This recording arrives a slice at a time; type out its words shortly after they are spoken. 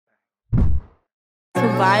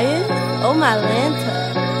Brian? Oh my Lanta.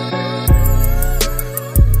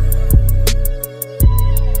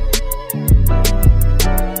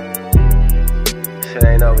 Shit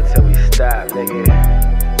ain't over till we stop, nigga.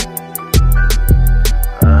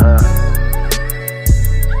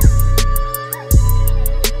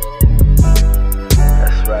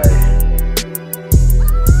 That's right.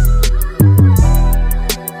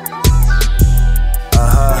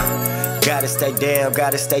 Gotta stay down,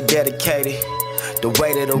 gotta stay dedicated. The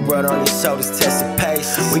weight of the world on your shoulders testing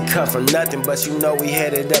patience. We come from nothing, but you know we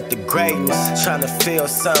headed up to greatness. Tryna feel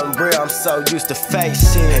something real, I'm so used to fake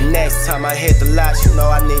shit. And next time I hit the lot, you know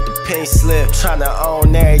I need the pink slip. Tryna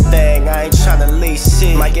own everything, I ain't tryna lease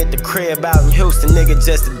shit. Might get the crib out in Houston, nigga,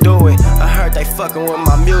 just to do it. I heard they fucking with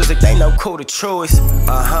my music, they know cool the truest.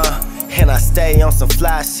 And I stay on some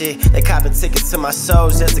fly shit. They copping tickets to my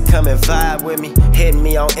shows just to come and vibe with me. Hitting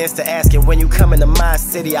me on Insta asking when you coming to my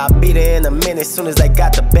city. I'll be there in a minute soon as they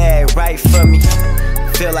got the bag right for me.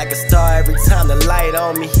 Feel like a star every time the light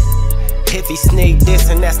on me. If he sneak this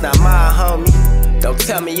and that's not my homie. Don't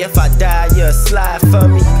tell me if I die you'll slide for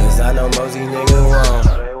me, cause I know most these niggas won't.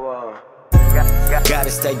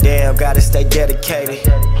 Gotta stay down, gotta stay dedicated.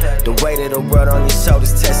 The weight of the world on your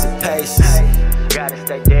shoulders testing patience. Gotta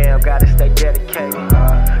stay down, gotta stay dedicated.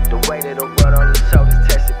 The weight of the world on your shoulders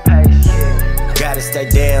testing patience. Gotta stay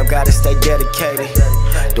down, gotta stay dedicated.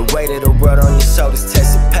 The weight of the world on your shoulders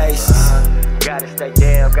testing patience. Gotta stay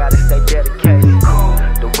down, gotta stay dedicated.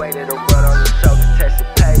 The weight of the